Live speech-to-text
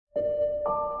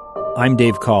I'm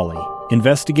Dave Cawley,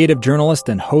 investigative journalist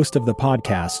and host of the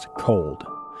podcast Cold.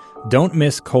 Don't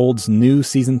miss Cold's new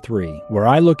Season 3, where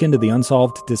I look into the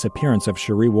unsolved disappearance of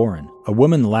Cherie Warren, a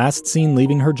woman last seen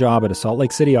leaving her job at a Salt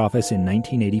Lake City office in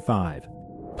 1985.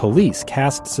 Police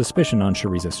cast suspicion on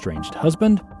Cherie's estranged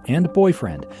husband and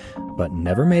boyfriend, but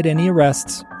never made any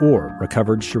arrests or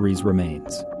recovered Cherie's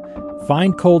remains.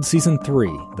 Find Cold Season 3,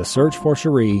 The Search for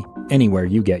Cherie, anywhere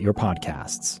you get your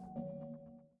podcasts.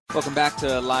 Welcome back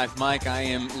to Live Mike. I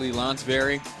am Lee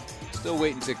Lonsberry. Still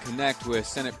waiting to connect with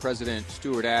Senate President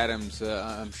Stuart Adams.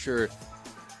 I'm sure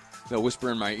they'll whisper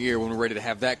in my ear when we're ready to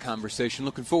have that conversation.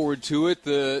 Looking forward to it.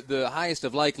 The highest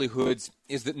of likelihoods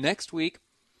is that next week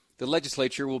the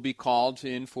legislature will be called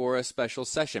in for a special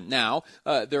session. Now,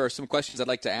 there are some questions I'd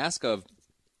like to ask of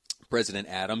President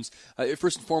Adams.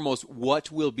 First and foremost,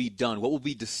 what will be done? What will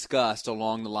be discussed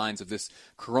along the lines of this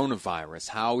coronavirus?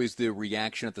 How is the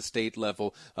reaction at the state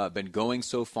level been going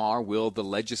so far? Will the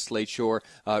legislature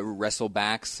wrestle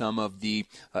back some of the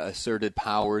asserted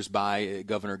powers by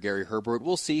Governor Gary Herbert?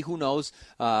 We'll see. Who knows?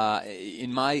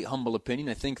 In my humble opinion,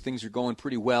 I think things are going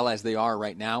pretty well as they are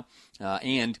right now.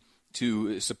 And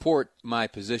to support my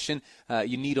position,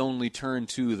 you need only turn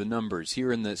to the numbers.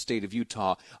 Here in the state of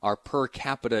Utah, our per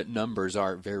capita numbers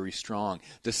are very strong.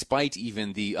 Despite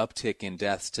even the uptick in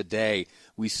deaths today,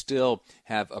 we still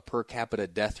have a per capita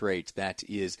death rate that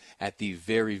is at the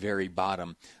very, very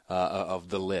bottom of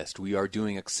the list. We are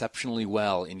doing exceptionally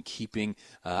well in keeping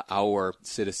our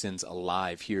citizens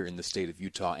alive here in the state of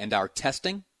Utah. And our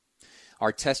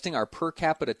per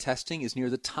capita testing is near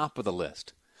the top of the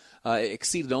list.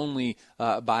 Exceeded only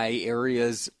by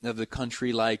areas of the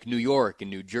country like New York and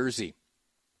New Jersey.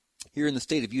 Here in the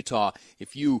state of Utah,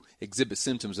 if you exhibit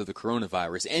symptoms of the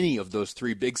coronavirus, any of those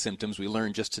three big symptoms we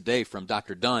learned just today from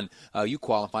Dr. Dunn, you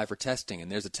qualify for testing,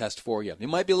 and there's a test for you. It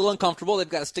might be a little uncomfortable. They've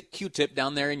got to stick a Q-tip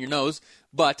down there in your nose,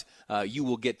 but you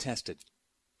will get tested.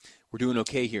 We're doing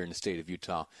okay here in the state of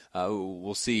Utah.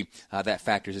 We'll see how that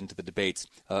factors into the debates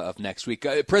of next week.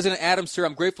 President Adams, sir,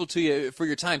 I'm grateful to you for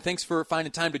your time. Thanks for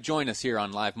finding time to join us here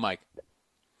on Live Mike.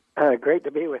 Great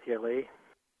to be with you, Lee.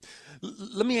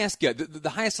 Let me ask you, the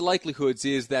highest of likelihoods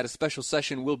is that a special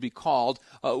session will be called.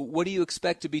 What do you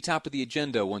expect to be top of the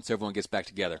agenda once everyone gets back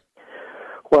together?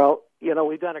 Well,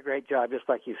 we've done a great job, just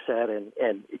like you said,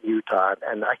 in Utah,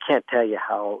 and I can't tell you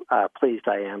how pleased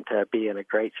I am to be in a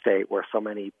great state where so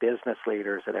many business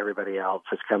leaders and everybody else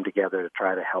has come together to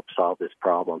try to help solve this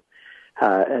problem.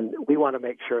 And we want to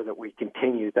make sure that we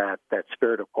continue that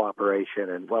spirit of cooperation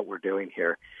and what we're doing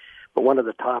here. But one of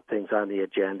the top things on the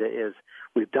agenda is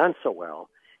we've done so well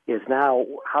is now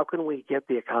how can we get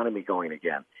the economy going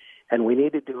again? And we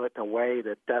need to do it in a way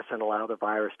that doesn't allow the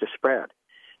virus to spread.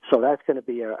 So that's going to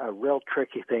be a real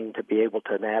tricky thing to be able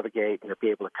to navigate and to be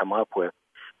able to come up with.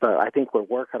 But I think we're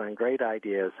working on great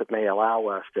ideas that may allow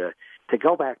us to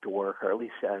go back to work, or at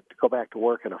least to go back to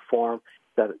work in a form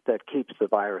that keeps the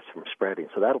virus from spreading.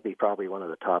 So that'll be probably one of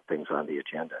the top things on the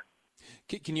agenda.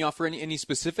 Can you offer any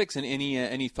specifics and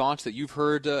any thoughts that you've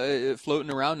heard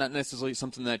floating around? Not necessarily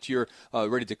something that you're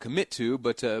ready to commit to,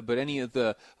 but any of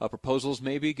the proposals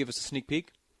maybe? Give us a sneak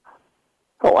peek.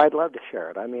 Oh, I'd love to share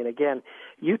it. I mean, again,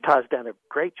 Utah's done a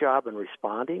great job in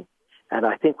responding, and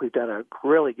I think we've done a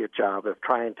really good job of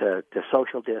trying to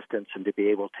social distance and to be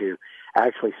able to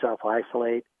actually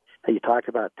self-isolate. You talked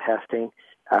about testing.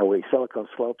 Silicon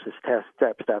Slopes has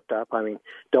stepped up. I mean,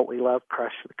 don't we love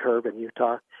Crush the Curve in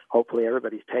Utah? Hopefully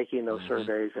everybody's taking those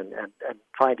surveys and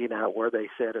finding out where they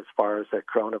sit as far as the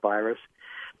coronavirus.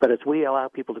 But as we allow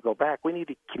people to go back, we need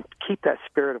to keep that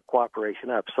spirit of cooperation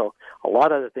up. So a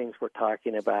lot of the things we're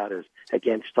talking about is,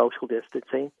 again, social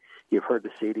distancing. You've heard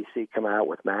the CDC come out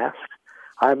with masks.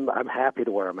 I'm happy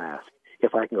to wear a mask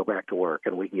if I can go back to work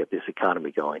and we can get this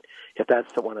economy going, if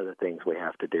that's one of the things we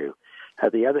have to do.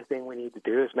 The other thing we need to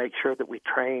do is make sure that we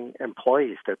train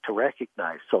employees to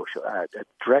recognize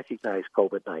recognize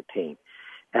COVID-19.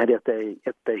 And if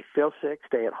they feel sick,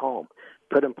 stay at home.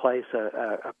 Put in place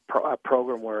a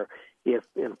program where if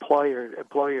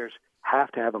employers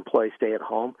have to have employees stay at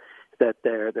home, that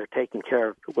they're taken care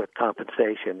of with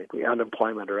compensation,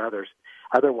 unemployment or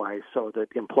otherwise, so that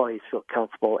employees feel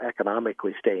comfortable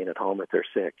economically staying at home if they're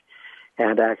sick,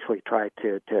 and actually try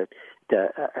to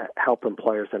help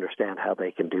employers understand how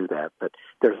they can do that. But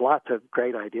there's lots of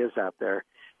great ideas out there.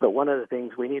 But one of the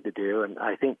things we need to do, and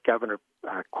I think Governor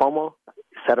Cuomo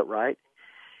said it right,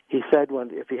 he said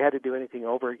if he had to do anything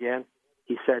over again,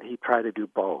 he said he'd try to do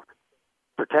both.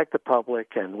 Protect the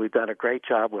public, and we've done a great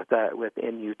job with that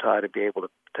within Utah to be able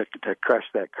to crush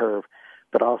that curve.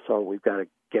 But also, we've got to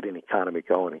get an economy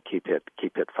going and keep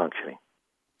it functioning.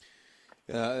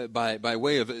 By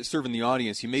way of serving the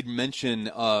audience, you made mention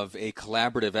of a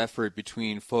collaborative effort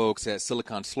between folks at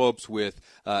Silicon Slopes with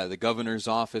the Governor's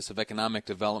Office of Economic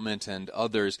Development and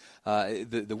others.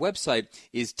 The website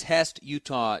is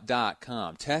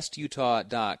testutah.com,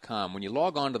 testutah.com. When you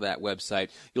log on to that website,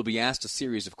 you'll be asked a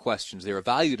series of questions. They're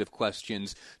evaluative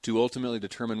questions to ultimately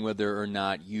determine whether or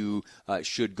not you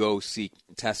should go seek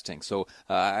testing. So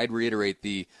I'd reiterate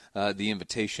the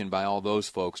invitation by all those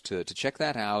folks to check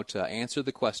that out, answer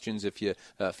the questions if you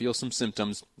feel some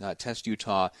symptoms,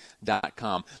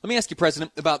 testutah.com. Let me ask you,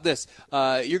 President, about this.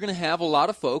 You're going to have a lot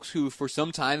of folks who for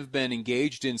some time have been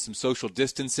engaged in some social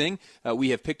distancing. We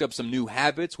have picked up some new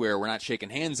habits where we're not shaking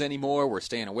hands anymore, we're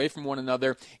staying away from one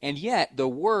another, and yet the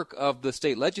work of the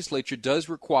state legislature does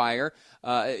require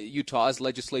Utah's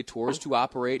legislators to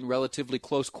operate in relatively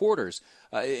close quarters.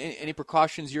 Any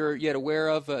precautions you're yet aware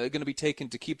of going to be taken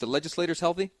to keep the legislators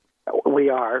healthy? We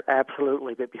are,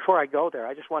 absolutely. But before I go there,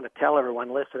 I just want to tell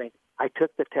everyone listening, I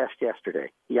took the test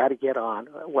yesterday. You ought to get on.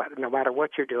 No matter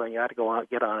what you're doing, you ought to go on,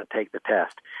 get on and take the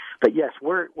test. But yes,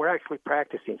 we're actually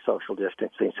practicing social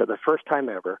distancing. So the first time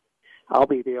ever, I'll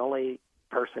be the only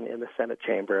person in the Senate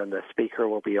chamber, and the Speaker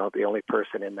will be the only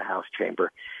person in the House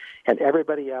chamber. And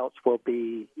everybody else will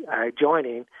be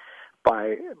joining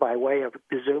by way of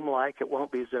Zoom-like. It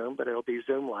won't be Zoom, but it'll be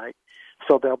Zoom-like.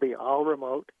 So they'll be all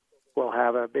remote. We'll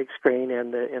have a big screen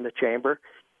in the chamber,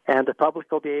 and the public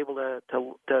will be able to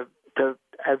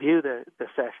view the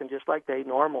session just like they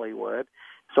normally would.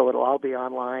 So it'll all be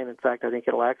online. In fact, I think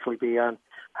it'll actually be on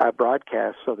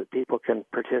broadcast so that people can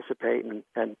participate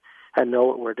and know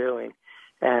what we're doing.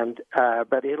 And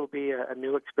but it'll be a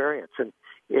new experience, and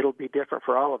it'll be different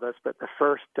for all of us. But the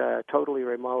first totally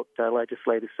remote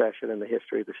legislative session in the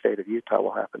history of the state of Utah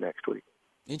will happen next week.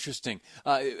 Interesting.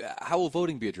 How will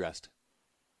voting be addressed?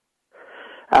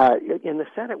 In the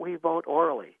Senate, we vote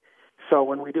orally. So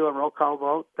when we do a roll call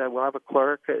vote, we'll have a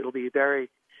clerk. It'll be very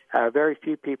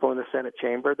few people in the Senate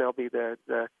chamber. There'll be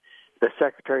the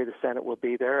Secretary of the Senate will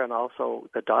be there, and also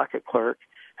the docket clerk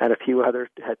and a few other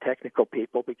technical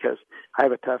people, because I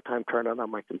have a tough time turning on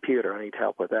my computer. I need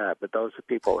help with that. But those are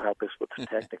people who help us with the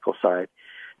technical side.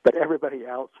 But everybody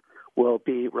else will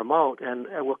be remote, and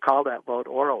we'll call that vote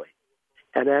orally.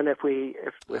 And then if we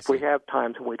have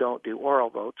times when we don't do oral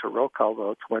votes or roll call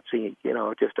votes,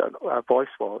 just a voice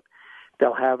vote,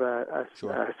 they'll have a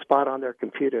spot on their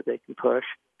computer they can push,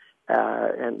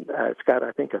 and it's got,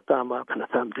 I think, a thumb up and a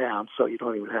thumb down, so you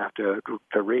don't even have to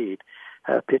read.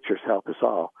 Pictures help us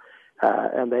all,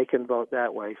 and they can vote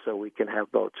that way, so we can have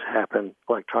votes happen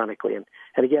electronically. And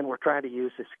again, we're trying to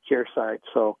use a secure site,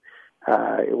 so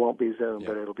it won't be Zoom,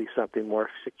 but it'll be something more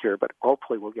secure. But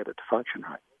hopefully, we'll get it to function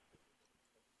right.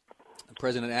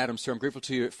 President Adams, sir, I'm grateful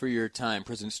to you for your time,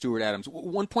 President Stuart Adams.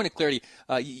 One point of clarity,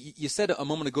 you said a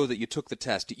moment ago that you took the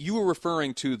test. You were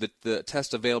referring to the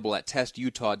test available at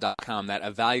testutah.com, that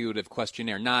evaluative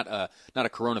questionnaire, not a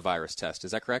coronavirus test.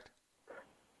 Is that correct?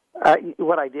 I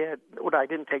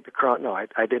didn't take the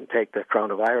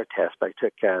coronavirus test. I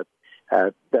took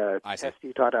the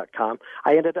testutah.com.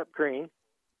 I ended up green,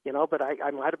 but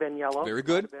I might have been yellow. Very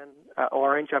good. I might have been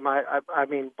orange.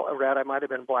 Red. I might have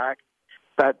been black.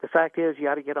 But the fact is, you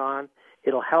got to get on.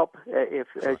 It'll help as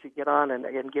you get on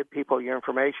and give people your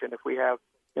information. If we have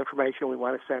information we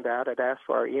want to send out, I'd ask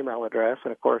for our email address.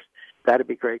 And, of course, that'd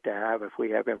be great to have if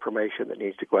we have information that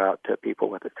needs to go out to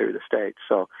people through the state.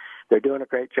 So they're doing a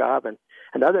great job. And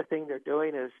another thing they're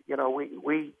doing is,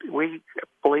 we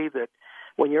believe that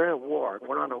when you're in a war,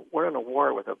 we're in a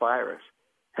war with a virus.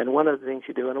 And one of the things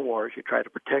you do in a war is you try to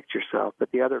protect yourself,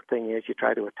 but the other thing is you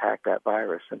try to attack that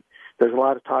virus. And there's a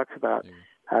lot of talks about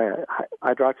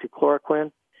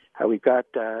hydroxychloroquine. We've got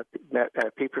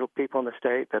people in the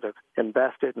state that have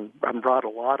invested and brought a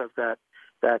lot of that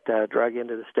drug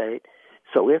into the state.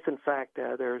 So if, in fact,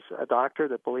 there's a doctor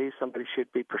that believes somebody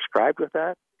should be prescribed with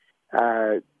that,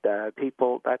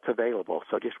 that's available.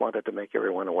 So just wanted to make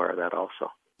everyone aware of that also.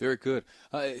 Very good.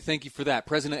 Thank you for that.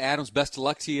 President Adams, best of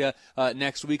luck to you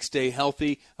next week. Stay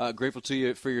healthy. Grateful to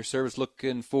you for your service.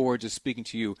 Looking forward to speaking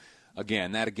to you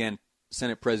again.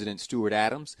 Senate President Stuart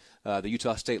Adams. The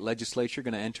Utah State Legislature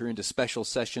going to enter into special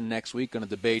session next week, going to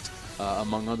debate,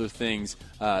 among other things,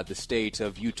 the state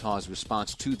of Utah's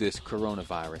response to this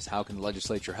coronavirus. How can the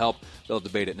legislature help? They'll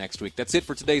debate it next week. That's it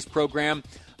for today's program.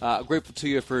 Grateful to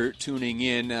you for tuning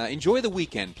in. Enjoy the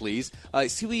weekend, please.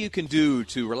 See what you can do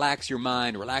to relax your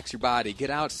mind, relax your body, get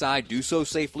outside, do so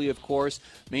safely, of course,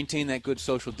 maintain that good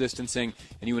social distancing,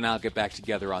 and you and I will get back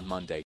together on Monday.